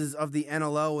nuances of the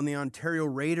NLL when the Ontario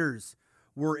Raiders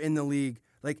were in the league.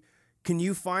 Like, can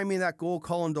you find me that goal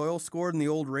Colin Doyle scored in the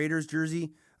old Raiders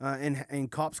jersey in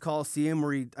Cops Coliseum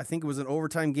where I think it was an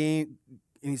overtime game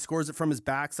and he scores it from his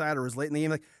backside or was late in the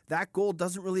game? Like, that goal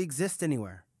doesn't really exist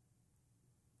anywhere.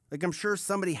 Like, I'm sure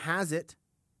somebody has it.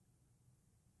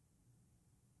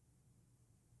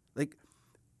 Like,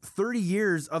 30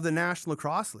 years of the National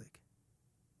Lacrosse League.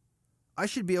 I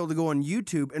should be able to go on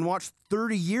YouTube and watch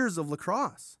 30 years of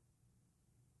lacrosse.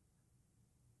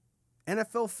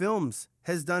 NFL Films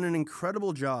has done an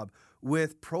incredible job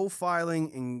with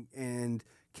profiling and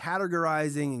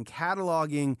categorizing and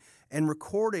cataloging and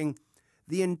recording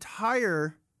the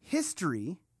entire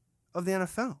history of the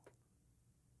NFL.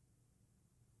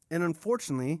 And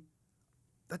unfortunately,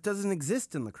 that doesn't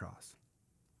exist in lacrosse.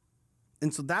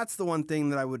 And so that's the one thing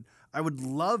that I would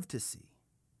love to see.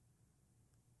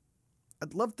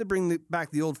 I'd love to bring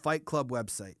back the old Fight Club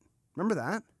website. Remember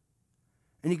that?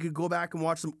 And you could go back and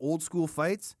watch some old school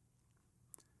fights.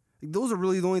 Like, those are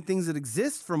really the only things that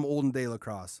exist from olden day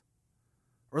lacrosse.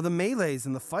 Or the melees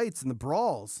and the fights and the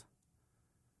brawls.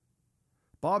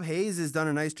 Bob Hayes has done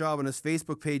a nice job on his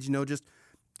Facebook page, just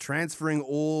transferring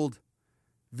old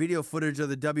video footage of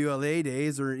the WLA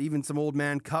days or even some old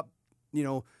man cup,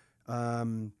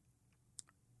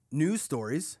 news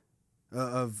stories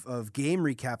of game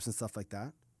recaps and stuff like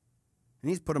that. And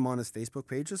he's put them on his Facebook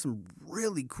page. There's some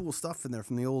really cool stuff in there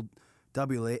from the old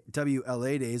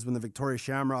WLA days when the Victoria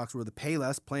Shamrocks were the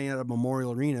Payless playing at a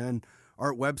Memorial Arena and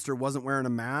Art Webster wasn't wearing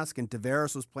a mask and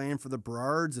Tavares was playing for the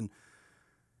Berards. And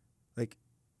like,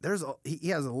 he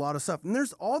has a lot of stuff. And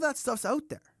there's all that stuff's out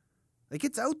there. Like,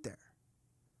 it's out there.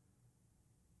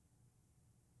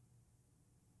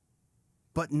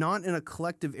 But not in a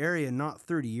collective area, not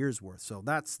 30 years worth. So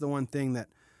that's the one thing that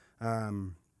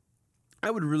I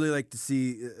would really like to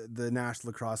see the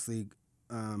National Lacrosse League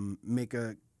make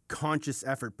a conscious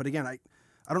effort. But again, I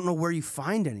don't know where you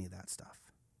find any of that stuff.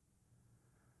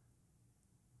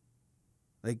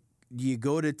 Like, do you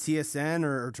go to TSN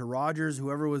or to Rogers,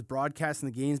 whoever was broadcasting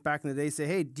the games back in the day, say,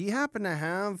 hey, do you happen to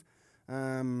have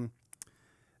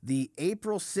the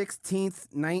April 16th,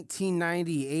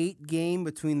 1998 game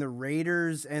between the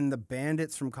Raiders and the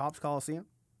Bandits from Cops Coliseum?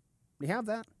 Do you have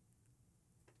that?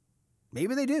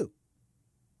 Maybe they do.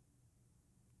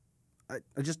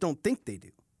 I just don't think they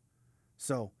do.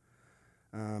 So,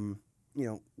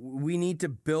 we need to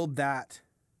build that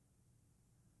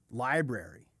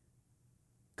library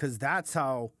because that's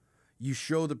how you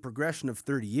show the progression of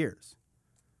 30 years.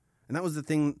 And that was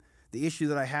the issue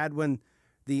that I had when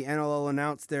the NLL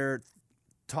announced their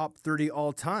top 30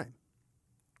 all time,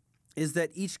 is that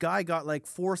each guy got like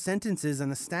 4 sentences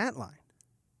and a stat line.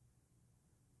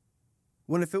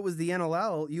 When if it was the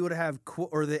NLL, you would have,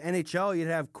 or the NHL, you'd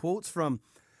have quotes from,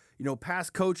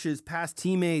 past coaches, past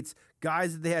teammates,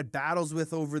 guys that they had battles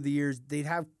with over the years. They'd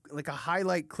have like a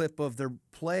highlight clip of their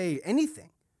play,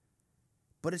 anything.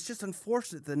 But it's just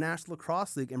unfortunate the National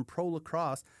Lacrosse League and Pro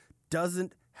Lacrosse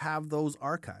doesn't have those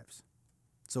archives.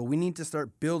 So we need to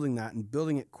start building that and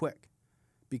building it quick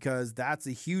because that's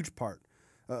a huge part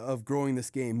of growing this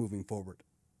game moving forward.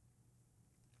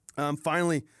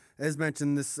 Finally, as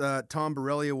mentioned, this Tom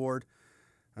Borelli Award,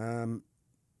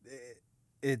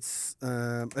 it's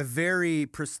a very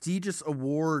prestigious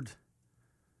award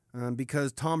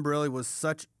because Tom Borelli was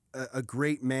such a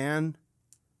great man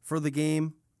for the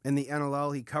game and the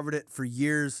NLL. He covered it for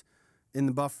years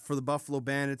for the Buffalo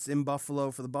Bandits in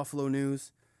Buffalo for the Buffalo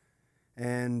News.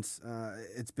 And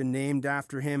it's been named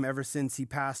after him ever since he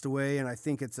passed away. And I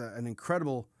think it's an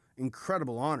incredible,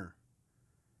 incredible honor.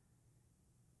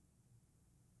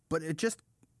 But it just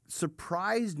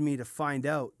surprised me to find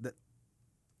out that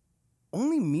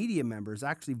only media members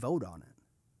actually vote on it.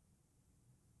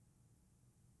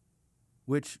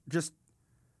 Which just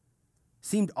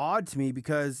seemed odd to me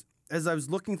because as I was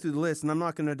looking through the list, and I'm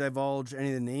not going to divulge any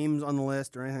of the names on the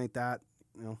list or anything like that,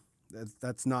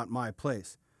 that's not my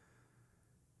place.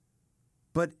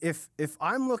 But if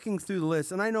I'm looking through the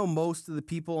list, and I know most of the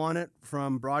people on it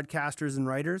from broadcasters and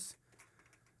writers,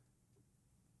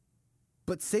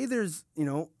 But say there's,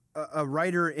 a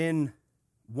writer in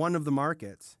one of the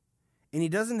markets, and he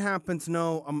doesn't happen to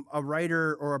know a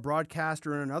writer or a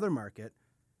broadcaster in another market,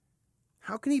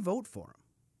 how can he vote for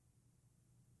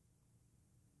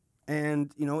him?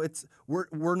 And,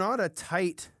 we're not a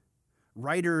tight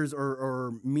writers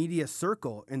or media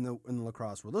circle in the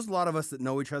lacrosse world. There's a lot of us that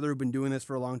know each other who've been doing this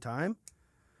for a long time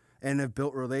and have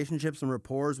built relationships and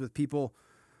rapport with people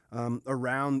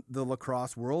around the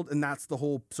lacrosse world. And that's the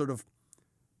whole sort of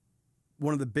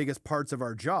one of the biggest parts of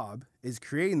our job is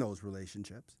creating those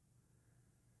relationships.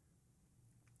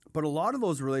 But a lot of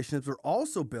those relationships are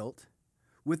also built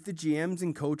with the GMs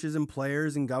and coaches and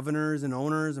players and governors and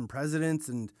owners and presidents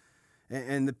and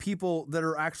the people that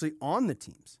are actually on the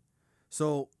teams.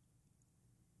 So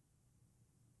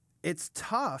it's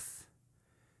tough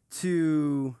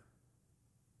to,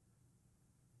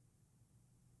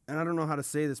 and I don't know how to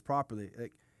say this properly.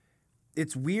 Like,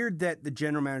 it's weird that the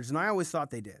general managers, and I always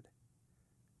thought they did,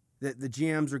 that the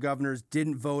GMs or governors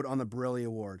didn't vote on the Barilli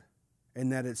Award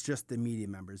and that it's just the media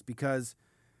members. Because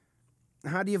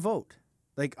how do you vote?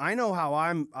 Like, I know how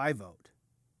I vote.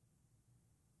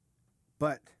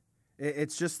 But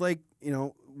it's just like,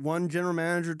 one general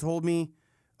manager told me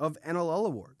of NLL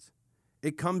awards.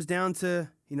 It comes down to,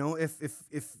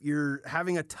 if you're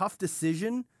having a tough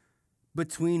decision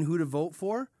between who to vote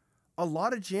for, a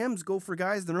lot of GMs go for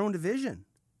guys in their own division.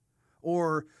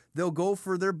 Or they'll go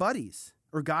for their buddies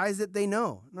or guys that they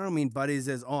know. I don't mean buddies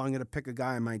as, I'm going to pick a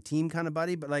guy on my team kind of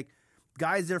buddy, but like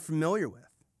guys they're familiar with.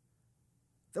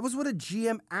 That was what a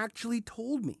GM actually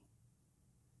told me.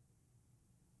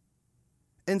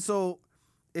 And so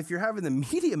if you're having the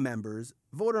media members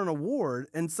vote on an award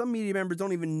and some media members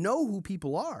don't even know who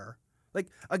people are, like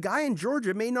a guy in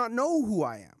Georgia may not know who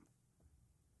I am.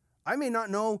 I may not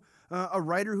know a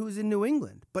writer who's in New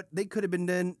England, but they could have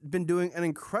been doing an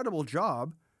incredible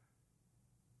job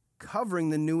covering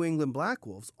the New England Black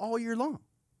Wolves all year long.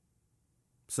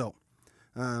 So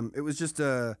it was just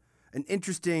an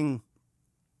interesting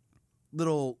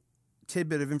little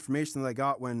tidbit of information that I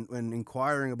got when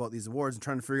inquiring about these awards and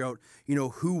trying to figure out,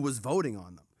 who was voting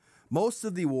on them. Most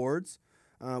of the awards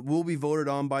will be voted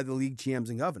on by the league GMs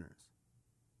and governors.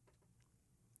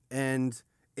 And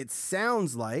it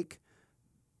sounds like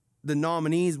the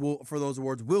nominees for those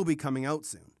awards will be coming out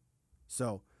soon.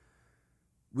 So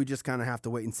we just kind of have to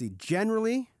wait and see.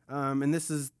 Generally, and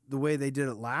this is the way they did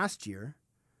it last year,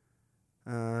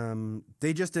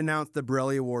 they just announced the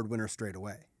Barilli Award winner straight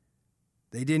away.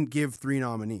 They didn't give 3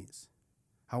 nominees.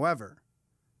 However,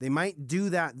 they might do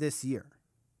that this year.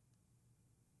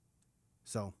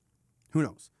 So, who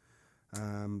knows?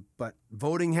 But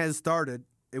voting has started,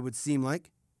 it would seem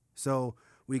like. So,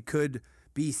 we could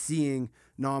be seeing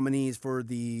nominees for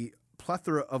the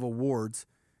plethora of awards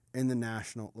in the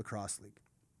National Lacrosse League.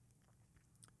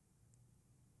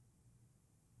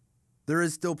 There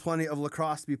is still plenty of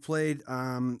lacrosse to be played.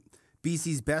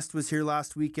 BC's Best was here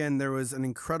last weekend. There was an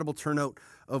incredible turnout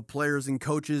of players and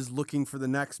coaches looking for the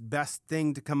next best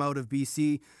thing to come out of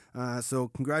BC. So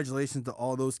congratulations to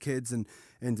all those kids and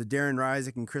to Darren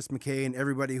Rysick and Chris McKay and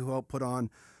everybody who helped put on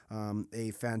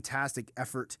a fantastic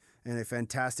effort and a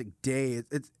fantastic day.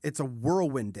 It's a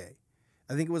whirlwind day.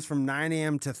 I think it was from 9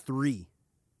 a.m. to 3.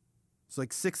 It's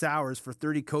like 6 hours for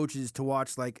 30 coaches to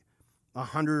watch like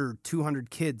 100 or 200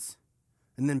 kids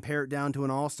and then pare it down to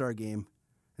an all-star game.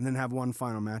 And then have one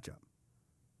final matchup.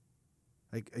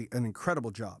 Like an incredible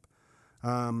job.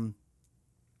 The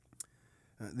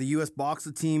U.S.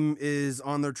 Boxer team is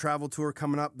on their travel tour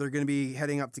coming up. They're going to be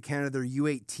heading up to Canada. Their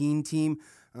U18 team,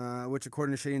 which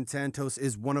according to Shane Santos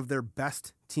is one of their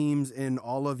best teams in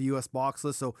all of U.S.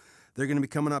 Boxer. So they're going to be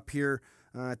coming up here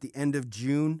at the end of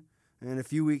June in a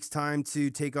few weeks' time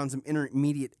to take on some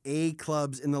intermediate A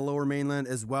clubs in the Lower Mainland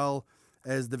as well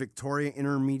as the Victoria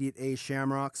Intermediate A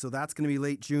Shamrock. So that's going to be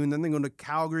late June. Then they're going to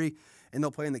Calgary, and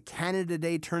they'll play in the Canada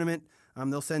Day tournament.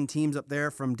 They'll send teams up there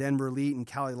from Denver Elite and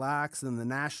Cali Lax, and the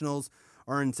Nationals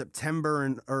are in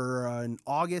September or in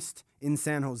August in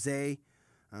San Jose.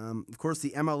 Of course,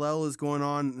 the MLL is going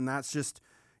on, and that's just,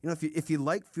 if you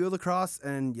like field lacrosse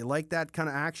and you like that kind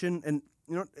of action, and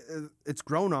it's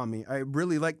grown on me. I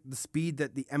really like the speed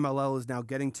that the MLL is now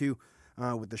getting to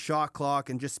with the shot clock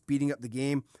and just speeding up the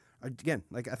game. Again,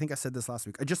 like I think I said this last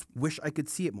week, I just wish I could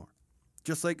see it more.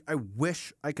 Just like I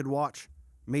wish I could watch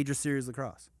Major Series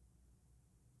Lacrosse.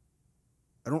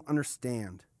 I don't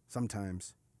understand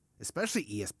sometimes, especially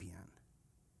ESPN.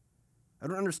 I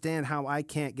don't understand how I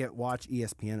can't watch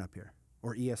ESPN up here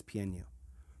or ESPNU.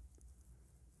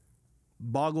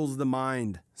 Boggles the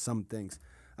mind, some things.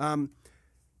 One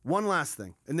last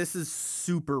thing, and this is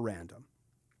super random.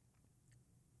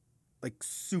 Like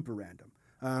super random.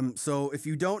 So if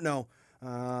you don't know,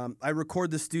 I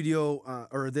record the studio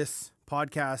or this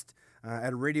podcast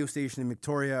at a radio station in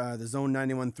Victoria, the Zone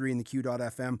 91.3 and the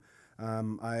Q.FM.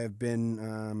 I have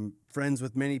been friends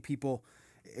with many people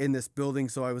in this building,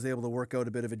 so I was able to work out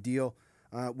a bit of a deal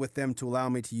with them to allow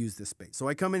me to use this space. So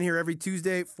I come in here every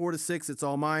Tuesday, 4 to 6. It's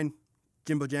all mine.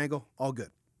 Jimbo Jangle, all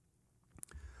good.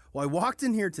 Well, I walked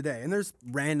in here today, and there's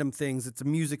random things. It's a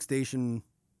music station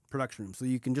production room, so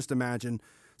you can just imagine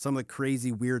some of the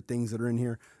crazy, weird things that are in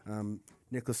here.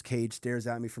 Nicolas Cage stares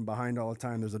at me from behind all the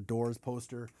time. There's a Doors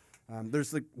poster.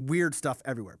 There's like weird stuff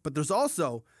everywhere. But there's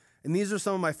also, and these are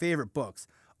some of my favorite books,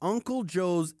 Uncle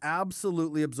Joe's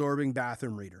Absolutely Absorbing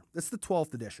Bathroom Reader. That's the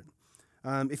 12th edition.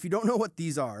 If you don't know what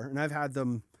these are, and I've had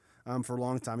them for a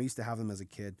long time. I used to have them as a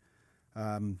kid.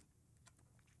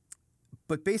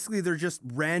 But basically, they're just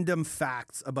random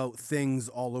facts about things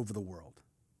all over the world.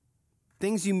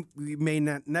 Things you may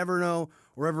never know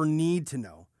or ever need to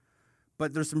know.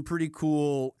 But there's some pretty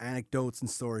cool anecdotes and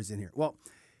stories in here. Well,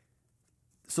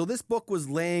 so this book was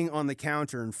laying on the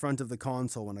counter in front of the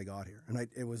console when I got here. And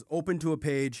it was open to a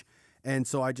page. And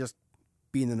so I just,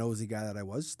 being the nosy guy that I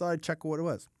was, just thought I'd check what it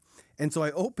was. And so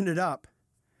I opened it up.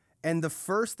 And the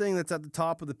first thing that's at the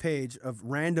top of the page of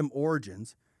random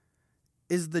origins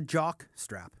is the jock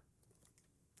strap.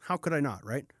 How could I not,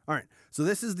 right? All right, so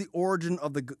this is the origin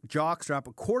of the jock strap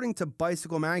according to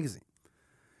Bicycle Magazine.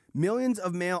 Millions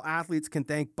of male athletes can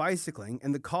thank bicycling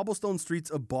and the cobblestone streets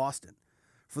of Boston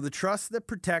for the trust that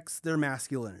protects their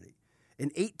masculinity. In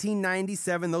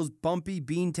 1897, those bumpy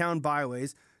Beantown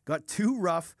byways got too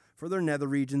rough for their nether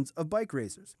regions of bike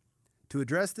racers. To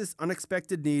address this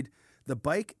unexpected need, the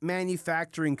bike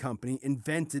manufacturing company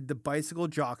invented the bicycle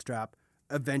jockstrap,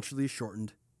 eventually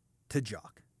shortened to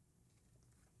jock.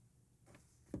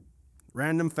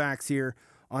 Random facts here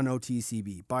on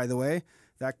OTCB. By the way,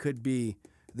 that could be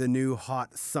the new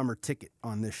hot summer ticket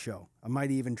on this show. I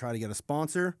might even try to get a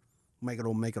sponsor, make it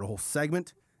a whole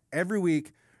segment. Every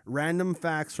week, random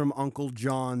facts from Uncle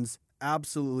John's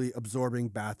Absolutely Absorbing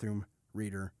Bathroom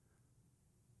Reader,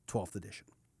 12th edition.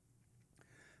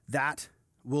 That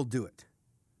will do it.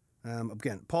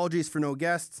 Again, apologies for no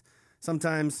guests.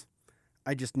 Sometimes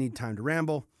I just need time to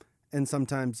ramble, and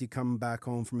sometimes you come back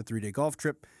home from a 3-day golf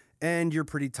trip, and you're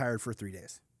pretty tired for 3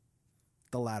 days.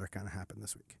 The latter kind of happened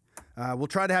this week. We'll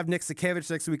try to have Nick Sakevich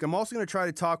next week. I'm also going to try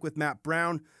to talk with Matt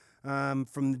Brown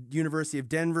from the University of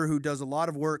Denver, who does a lot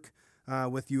of work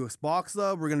with US Box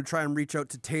Club. We're going to try and reach out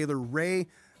to Taylor Ray,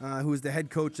 who is the head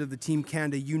coach of the Team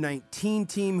Canada U19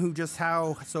 team, who just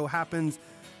so happens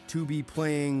to be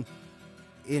playing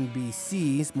in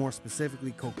BC, more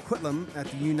specifically Coquitlam, at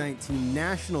the U19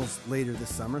 Nationals later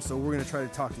this summer. So we're going to try to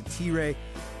talk to T-Ray.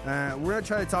 We're going to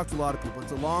try to talk to a lot of people.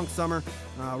 It's a long summer.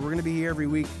 We're going to be here every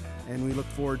week, and we look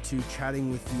forward to chatting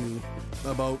with you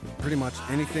about pretty much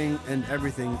anything and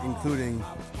everything, including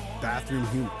bathroom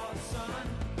humor.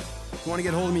 If you want to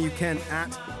get hold of me, you can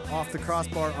at Off the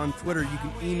Crossbar on Twitter. You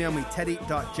can email me,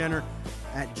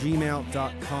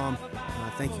 teddy.jenner@gmail.com.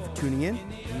 Thank you for tuning in.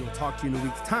 We will talk to you in a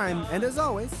week's time. And as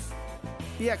always,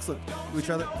 be excellent to each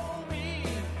other.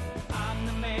 I'm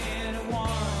the man who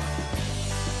won.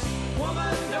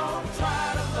 Woman